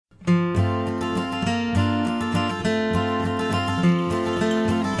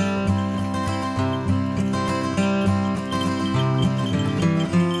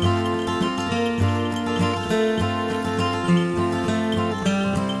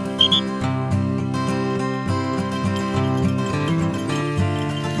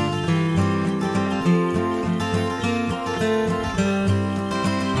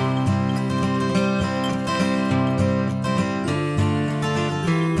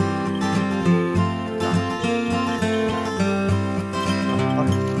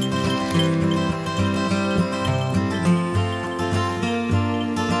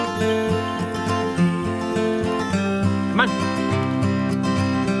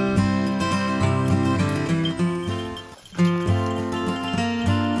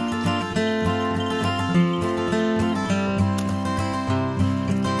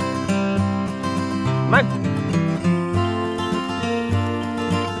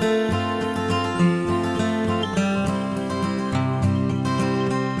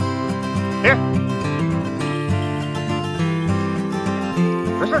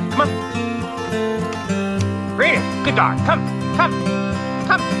dog. Come.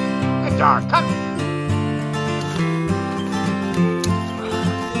 Good dog. Come.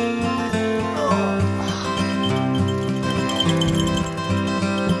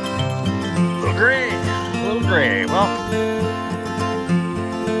 Little gray. Well,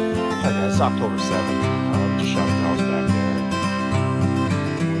 okay, it's October 7th. Just shot a grouse back there.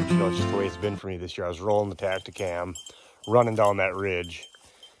 You know, it's just the way it's been for me this year. I was rolling the Tacticam, running down that ridge,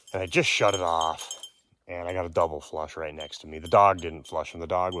 and I just shut it off. And I got a double flush right next to me. The dog didn't flush, and the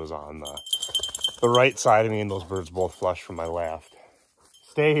dog was on the right side of me, and those birds both flushed from my left.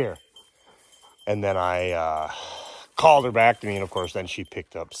 Stay here. And then I called her back to me, and of course, then she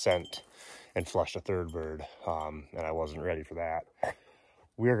picked up scent and flushed a third bird, and I wasn't ready for that.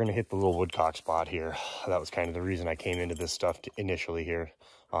 We're going to hit the little woodcock spot here. That was kind of the reason I came into this stuff initially here.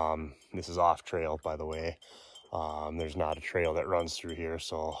 This is off trail, by the way. There's not a trail that runs through here,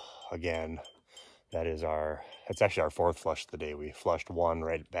 so again, that's actually our fourth flush of the day. We flushed one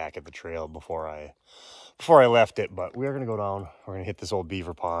right back at the trail before I left it, but we're going to go down. We're going to hit this old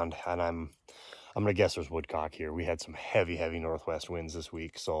beaver pond, and I'm going to guess there's woodcock here. We had some heavy northwest winds this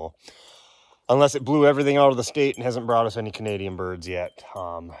week, so unless it blew everything out of the state and hasn't brought us any Canadian birds yet,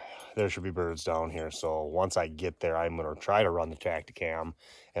 there should be birds down here. So once I get there, I'm going to try to run the Tacticam,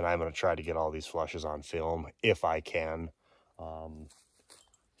 and I'm going to try to get all these flushes on film if I can.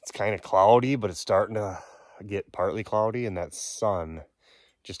 It's kind of cloudy, but it's starting to get partly cloudy, and that sun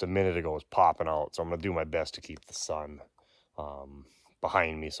just a minute ago was popping out. So I'm going to do my best to keep the sun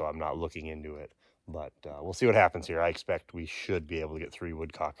behind me so I'm not looking into it. But we'll see what happens here. I expect we should be able to get 3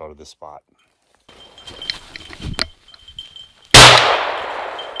 woodcock out of this spot.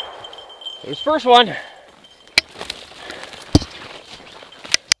 There's the first one.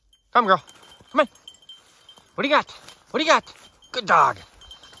 Come, girl. Come on. What do you got? What do you got? Good dog.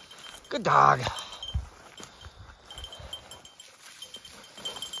 Good dog.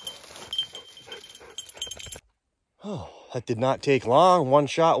 Oh, that did not take long. One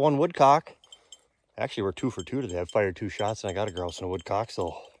shot, one woodcock. Actually, we're 2 for 2 today. I've fired 2 shots, and I got a grouse and a woodcock,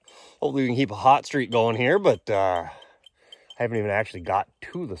 so hopefully we can keep a hot streak going here, but I haven't even actually got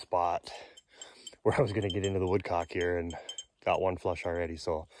to the spot where I was going to get into the woodcock here, and got one flush already,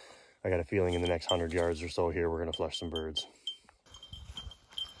 so I got a feeling in the next 100 yards or so here, we're going to flush some birds.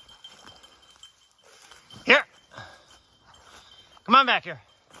 Here. Come on back here.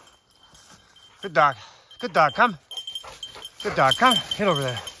 Good dog. Good dog, come. Good dog, come. Get over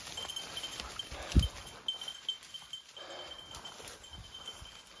there.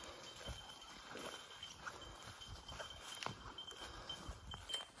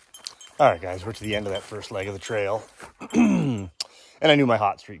 All right, guys, we're to the end of that first leg of the trail. And I knew my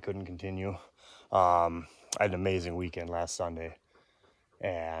hot streak couldn't continue. I had an amazing weekend last Sunday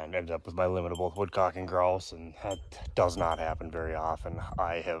and ended up with my limit of both woodcock and grouse, and that does not happen very often.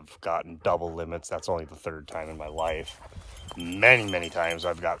 I have gotten double limits. That's only the 3rd time in my life. Many times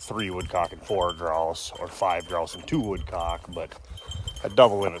I've got 3 woodcock and 4 grouse, or 5 grouse and 2 woodcock, but a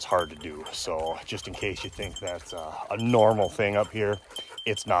double limit's hard to do. So just in case you think that's a normal thing up here,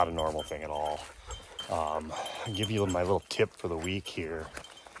 it's not a normal thing at all. I'll give you my little tip for the week here.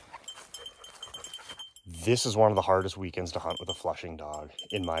 This is one of the hardest weekends to hunt with a flushing dog,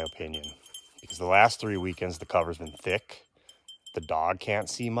 in my opinion, because the last 3 weekends the cover's been thick. The dog can't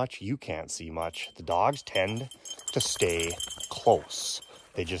see much, you can't see much. The dogs tend to stay close.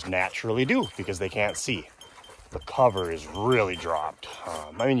 They just naturally do because they can't see. The cover is really dropped.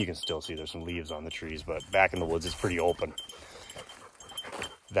 I mean, you can still see there's some leaves on the trees, but back in the woods it's pretty open.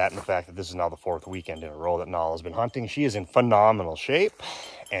 That and the fact that this is now the 4th weekend in a row that Nala's been hunting. She is in phenomenal shape,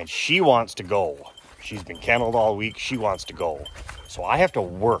 and she wants to go. She's been kenneled all week. She wants to go. So I have to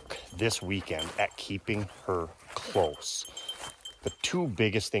work this weekend at keeping her close. The 2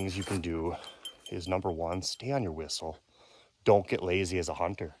 biggest things you can do is, number 1, stay on your whistle. Don't get lazy as a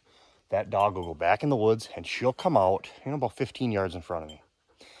hunter. That dog will go back in the woods, and she'll come out, about 15 yards in front of me.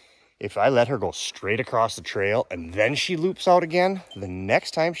 If I let her go straight across the trail and then she loops out again, the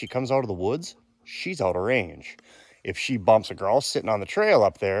next time she comes out of the woods, she's out of range. If she bumps a grouse sitting on the trail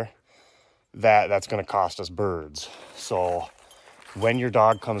up there, that's going to cost us birds. So when your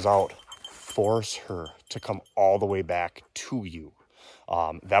dog comes out, force her to come all the way back to you.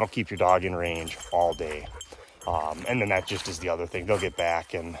 That'll keep your dog in range all day. And then that just is the other thing. They'll get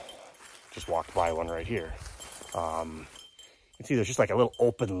back, and just walked by one right here. You can see there's just like a little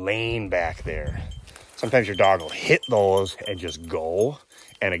open lane back there. Sometimes your dog will hit those and just go.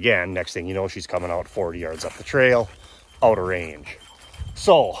 And again, next thing you know, she's coming out 40 yards up the trail, out of range.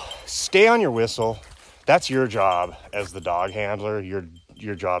 So stay on your whistle. That's your job as the dog handler. Your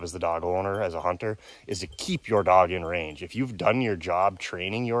your job as the dog owner, as a hunter, is to keep your dog in range. If you've done your job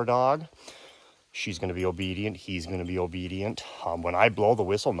training your dog, she's going to be obedient. He's going to be obedient. When I blow the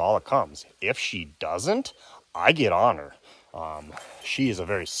whistle, Nala comes. If she doesn't, I get on her. She is a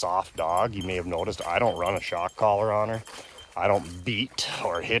very soft dog. You may have noticed I don't run a shock collar on her. I don't beat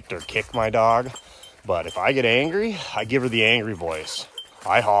or hit or kick my dog. But if I get angry, I give her the angry voice.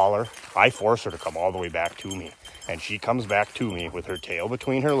 I holler. I force her to come all the way back to me. And she comes back to me with her tail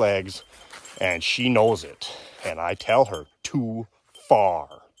between her legs. And she knows it. And I tell her, too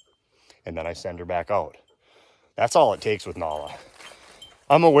far. And then I send her back out. That's all it takes with Nala.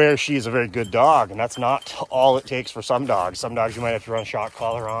 I'm aware she's a very good dog, and that's not all it takes for some dogs. Some dogs you might have to run a shock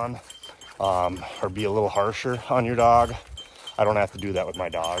collar on, or be a little harsher on your dog. I don't have to do that with my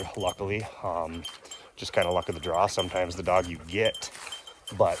dog, luckily. Just kind of luck of the draw. Sometimes the dog you get.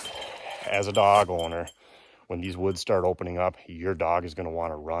 But as a dog owner, when these woods start opening up, your dog is going to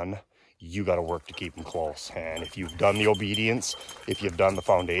want to run. You got to work to keep them close. And if you've done the obedience, if you've done the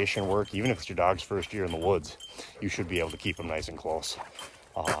foundation work, even if it's your dog's first year in the woods, you should be able to keep them nice and close.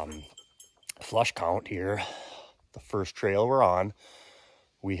 Flush count here, the first trail we're on,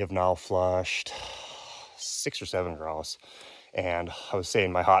 we have now flushed 6 or 7 grouse. And I was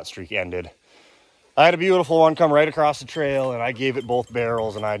saying my hot streak ended. I had a beautiful one come right across the trail, and I gave it both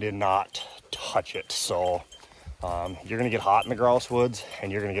barrels, and I did not touch it. So you're going to get hot in the grouse woods,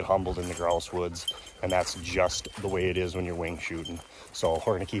 and you're going to get humbled in the grouse woods, and that's just the way it is when you're wing shooting. So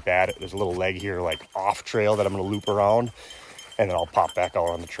we're going to keep at it. There's a little leg here, like off trail, that I'm going to loop around, and then I'll pop back out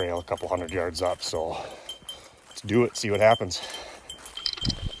on the trail a couple 100 yards up. So let's do it, see what happens.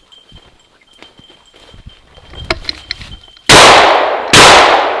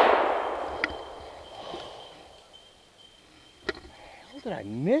 How did I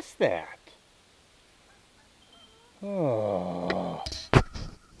miss that? Oh.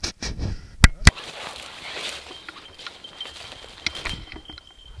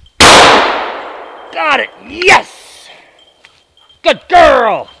 Got it! Yes! Good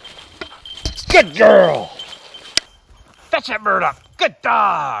girl! Good girl! Fetch that bird up! Good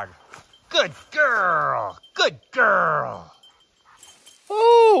dog! Good girl! Good girl!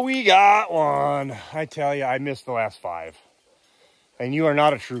 Oh, we got one. I tell you, I missed the last 5. And you are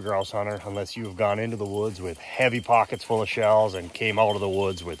not a true grouse hunter unless you have gone into the woods with heavy pockets full of shells and came out of the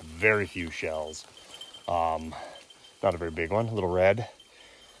woods with very few shells. Not a very big one, a little red.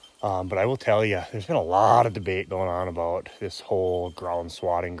 But I will tell you, there's been a lot of debate going on about this whole ground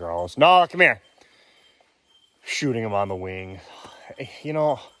swatting grouse. No, come here. Shooting them on the wing. You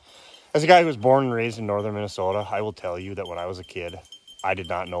know, as a guy who was born and raised in northern Minnesota, I will tell you that when I was a kid, I did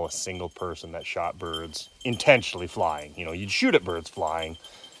not know a single person that shot birds intentionally flying. You know, you'd shoot at birds flying,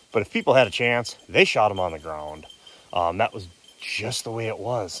 but if people had a chance, they shot them on the ground. That was just the way it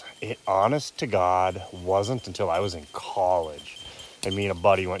was. It, honest to God, wasn't until I was in college and me and a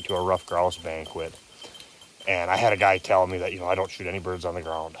buddy went to a Ruffed grouse banquet, and I had a guy tell me that, you know, I don't shoot any birds on the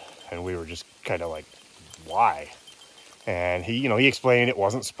ground. And we were just kind of like, why? And he, you know, he explained it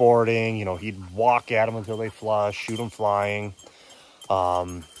wasn't sporting. You know, he'd walk at them until they flush, shoot them flying.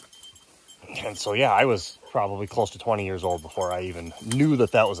 And so, yeah, I was probably close to 20 years old before I even knew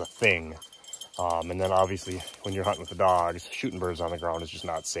that that was a thing. And then obviously when you're hunting with the dogs, shooting birds on the ground is just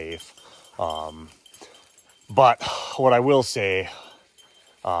not safe. But what I will say,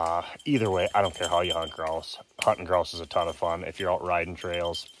 either way, I don't care how you hunt grouse. Hunting grouse is a ton of fun. If you're out riding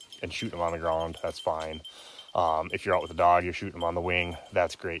trails and shooting them on the ground, that's fine. If you're out with a dog, you're shooting them on the wing,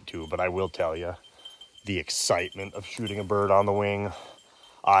 that's great too. But I will tell you, the excitement of shooting a bird on the wing,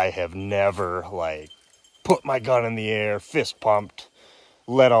 I have never, like, put my gun in the air, fist pumped,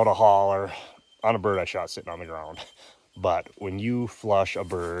 let out a holler on a bird I shot sitting on the ground. But when you flush a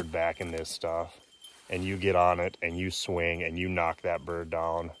bird back in this stuff, and you get on it, and you swing, and you knock that bird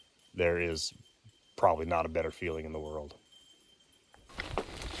down, there is probably not a better feeling in the world.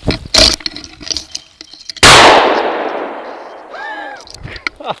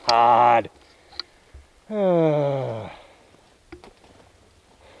 God. Well,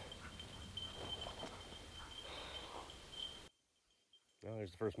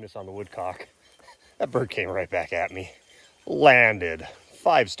 there's the first miss on the woodcock. That bird came right back at me. Landed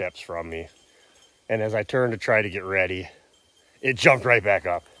 5 steps from me. And as I turned to try to get ready, it jumped right back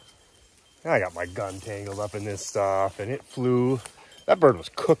up. I got my gun tangled up in this stuff, and it flew. That bird was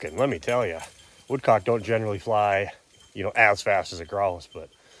cooking, let me tell you. Woodcock don't generally fly, you know, as fast as a grouse, but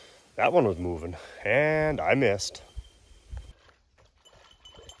that one was moving, and I missed.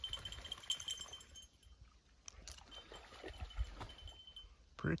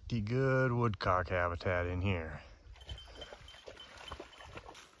 Pretty good woodcock habitat in here.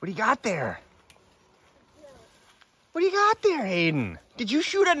 What do you got there? What do you got there, Hayden? Did you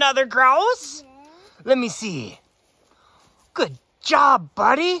shoot another grouse? Yeah. Let me see. Good job,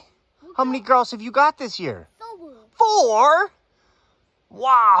 buddy. How many grouse have you got this year? 4. 4?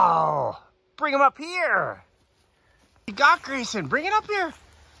 Wow. Bring him up here. You got Grayson. Bring it up here.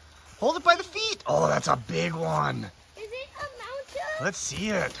 Hold it by the feet. Oh, that's a big one. Is it a mountain? Let's see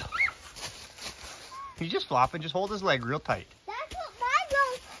it. You just flop and just hold his leg real tight. That's what my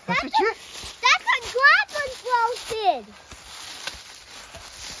grouse. That's what you. That's what Grandpa's grouse did.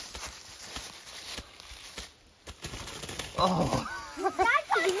 Oh. That's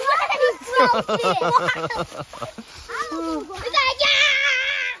what Grandpa's grouse did.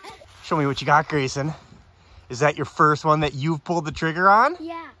 Show me what you got, Grayson. Is that your first one that you've pulled the trigger on?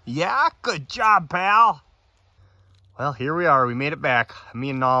 Yeah. Yeah? Good job, pal. Well, here we are. We made it back.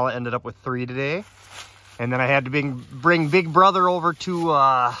 Me and Nala ended up with 3 today. And then I had to bring Big Brother over to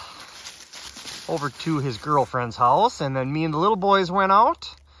his girlfriend's house. And then me and the little boys went out.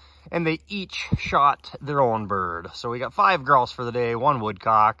 And they each shot their own bird. So we got 5 grouse for the day, 1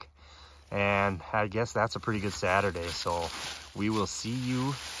 woodcock. And I guess that's a pretty good Saturday. So we will see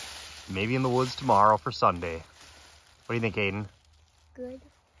you maybe in the woods tomorrow for Sunday. What do you think, Aiden? Good.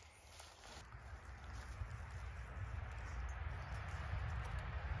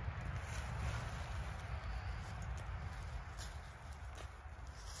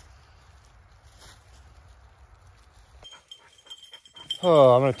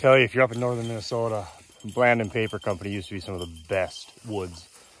 Oh, I'm going to tell you, if you're up in northern Minnesota, Blandon Paper Company used to be some of the best woods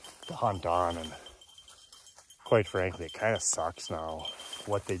to hunt on. And quite frankly, it kind of sucks now.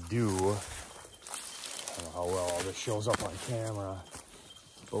 What they do, I don't know how well all this shows up on camera,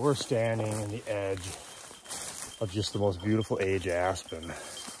 but we're standing in the edge of just the most beautiful age aspen.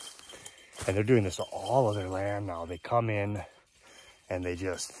 And they're doing this to all of their land now. They come in and they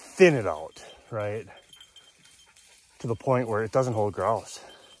just thin it out, right? To the point where it doesn't hold grouse.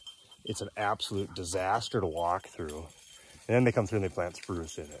 It's an absolute disaster to walk through. And then they come through and they plant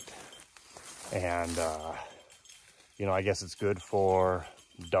spruce in it. And, you know, I guess it's good for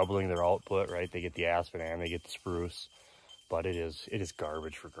doubling their output, right? They get the aspen and they get the spruce. But it is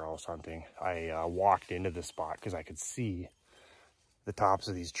garbage for grouse hunting. I walked into this spot because I could see the tops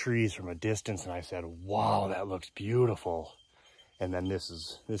of these trees from a distance, and I said, wow, that looks beautiful. And then this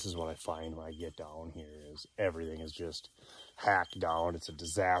is what I find when I get down here, is everything is just hacked down. It's a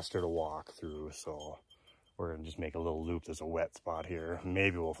disaster to walk through. So we're gonna just make a little loop. There's a wet spot here.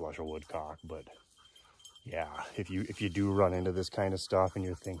 Maybe we'll flush a woodcock, but yeah, if you do run into this kind of stuff and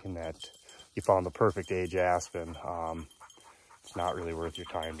you're thinking that you found the perfect age aspen, it's not really worth your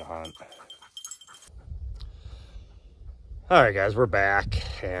time to hunt. All right, guys, we're back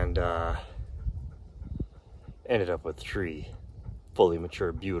and ended up with 3 fully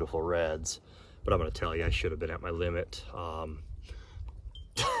mature, beautiful reds. But I'm gonna tell you, I should have been at my limit. I'm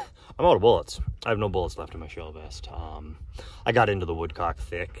out of bullets. I have no bullets left in my shell vest. I got into the woodcock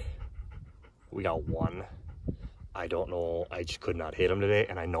thick. We got 1. I don't know, I just could not hit him today.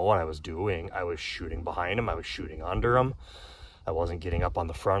 And I know what I was doing. I was shooting behind him. I was shooting under him. I wasn't getting up on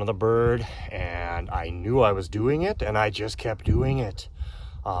the front of the bird. And I knew I was doing it, and I just kept doing it.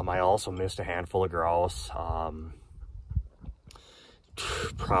 I also missed a handful of grouse.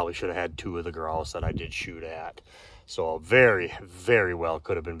 Probably should have had 2 of the grouse that I did shoot at. So very, very well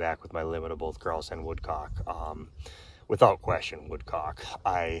could have been back with my limit of both grouse and woodcock. Without question, woodcock.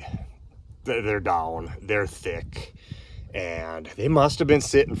 They're down, they're thick, and they must have been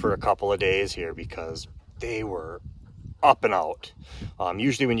sitting for a couple of days here because they were up and out.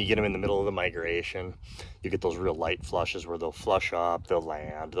 Usually when you get them in the middle of the migration, you get those real light flushes where they'll flush up, they'll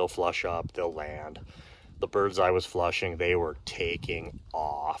land, they'll flush up, they'll land. The birds I was flushing, they were taking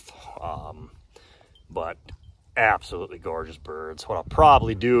off. But absolutely gorgeous birds. What I'll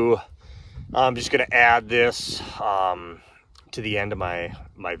probably do, I'm just gonna add this to the end of my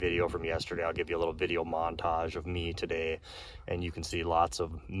video from yesterday. I'll give you a little video montage of me today, and you can see lots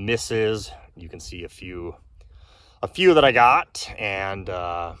of misses. You can see a few that I got, and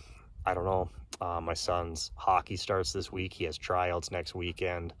I don't know. My son's hockey starts this week. He has tryouts next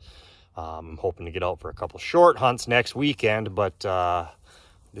weekend. I'm hoping to get out for a couple short hunts next weekend, but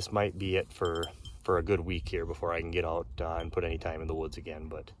this might be it for a good week here before I can get out and put any time in the woods again.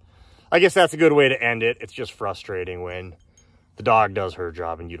 But I guess that's a good way to end it. It's just frustrating when the dog does her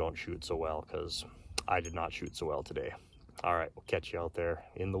job and you don't shoot so well, because I did not shoot so well today. All right, we'll catch you out there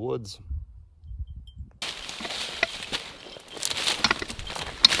in the woods.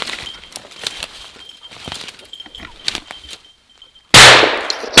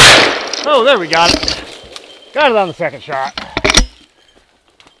 Oh, there we got it. Got it on the second shot.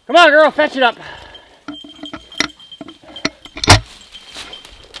 Come on, girl, fetch it up.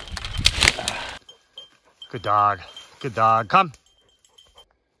 Good dog. Good dog. Come.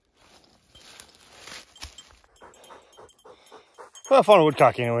 Well, I found a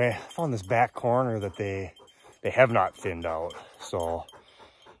woodcock anyway. I found this back corner that they have not thinned out. So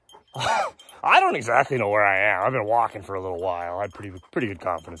I don't exactly know where I am. I've been walking for a little while. I had pretty good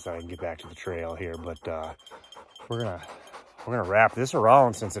confidence that I can get back to the trail here, but we're gonna wrap this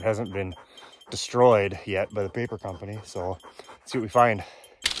around since it hasn't been destroyed yet by the paper company. So let's see what we find.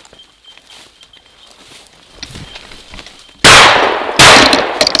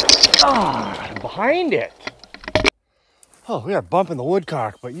 Ah, behind it. Oh, we are bumping the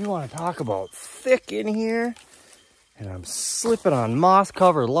woodcock, but you want to talk about thick in here? And I'm slipping on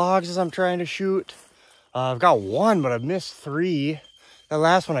moss-covered logs as I'm trying to shoot. I've got one, but I've missed three. That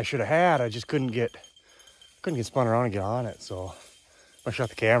last one I should have had. I just couldn't get spun around and get on it. So I'm gonna shut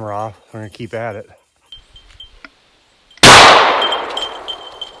the camera off. We're gonna keep at it.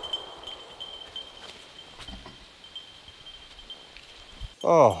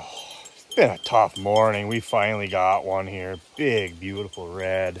 Oh, it's been a tough morning. We finally got one here. Big, beautiful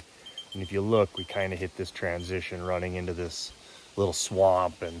red. And if you look, we kind of hit this transition running into this little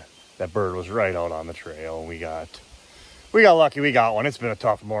swamp, and that bird was right out on the trail. And we got lucky. We got one. It's been a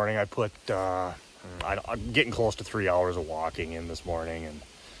tough morning. I put I'm getting close to 3 hours of walking in this morning,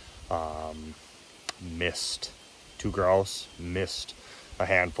 and missed 2 grouse, missed a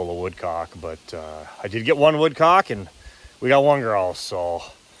handful of woodcock, but I did get 1 woodcock, and we got 1 grouse. So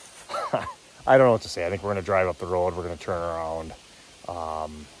I don't know what to say. I think we're gonna drive up the road. We're gonna turn around.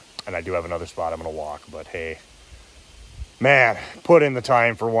 And I do have another spot I'm going to walk, but hey, man, put in the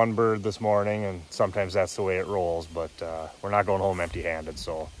time for 1 bird this morning, and sometimes that's the way it rolls, but we're not going home empty-handed,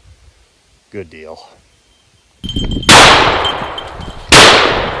 so good deal.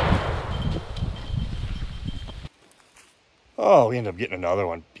 Oh, we ended up getting another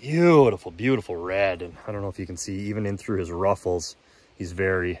one. Beautiful, beautiful red, and I don't know if you can see, even in through his ruffles, he's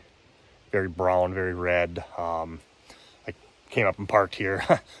very, very brown, very red. Came up and parked here.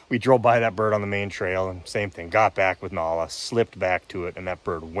 We drove by that bird on the main trail, and same thing, got back with Nala, slipped back to it, and that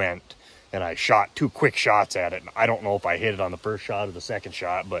bird went, and I shot 2 quick shots at it. And I don't know if I hit it on the first shot or the second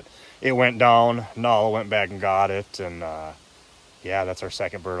shot, but it went down. Nala went back and got it, and yeah, that's our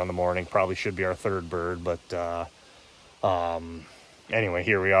 2nd bird on the morning. Probably should be our 3rd bird, but anyway,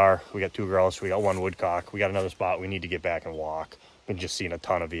 here we are. We got 2 grouse, we got 1 woodcock, we got another spot we need to get back and walk. Been just seeing a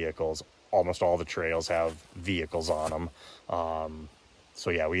ton of vehicles. Almost all the trails have vehicles on them. So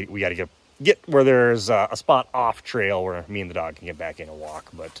yeah, we got to get where there's a spot off trail where me and the dog can get back in and walk.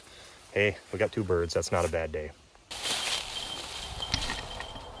 But hey, we got 2 birds. That's not a bad day.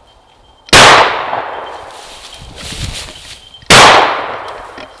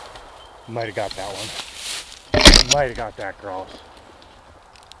 Might have got that one. Might have got that grouse.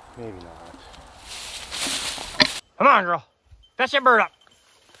 Maybe not. Come on, girl. Fetch that bird up.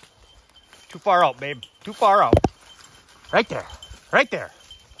 Too far out, babe. Too far out. Right there. Right there.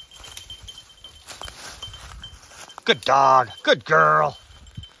 Good dog. Good girl.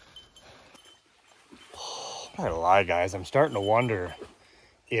 I'm not gonna lie, guys. I'm starting to wonder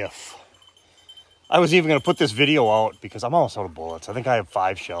if I was even gonna put this video out, because I'm almost out of bullets. I think I have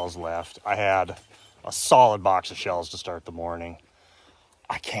 5 shells left. I had a solid box of shells to start the morning.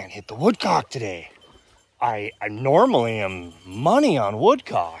 I can't hit the woodcock today. I normally am money on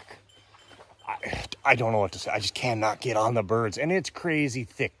woodcock. I don't know what to say. I just cannot get on the birds, and it's crazy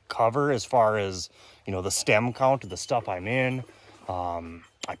thick cover as far as, you know, the stem count of the stuff I'm in.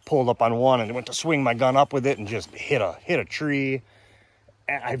 I pulled up on one and went to swing my gun up with it and just hit a tree.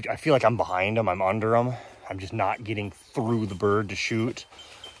 And I feel like I'm behind them. I'm under them. I'm just not getting through the bird to shoot.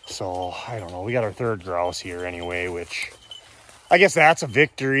 So I don't know. We got our 3rd grouse here anyway, which I guess that's a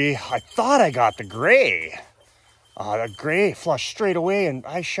victory. I thought I got the gray. The gray flushed straight away, and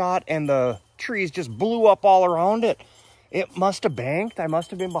I shot, and the trees just blew up all around it. It must have banked. I must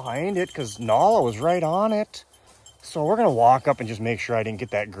have been behind it, because Nala was right on it. So we're going to walk up and just make sure I didn't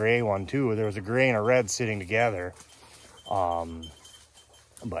get that gray one too. There was a gray and a red sitting together.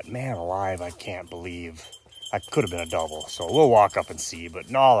 But man alive, I can't believe I could have been a double. So we'll walk up and see,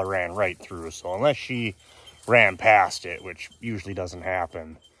 but Nala ran right through. So unless she ran past it, which usually doesn't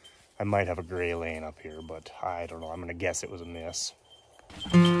happen, I might have a gray lane up here, but I don't know. I'm going to guess it was a miss.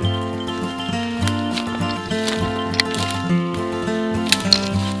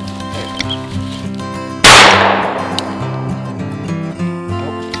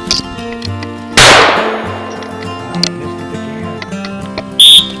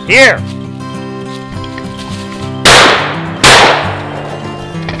 Here!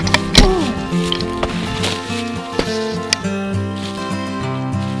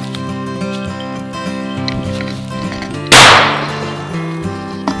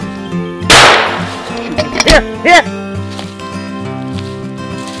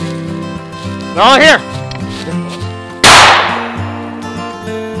 Oh, here.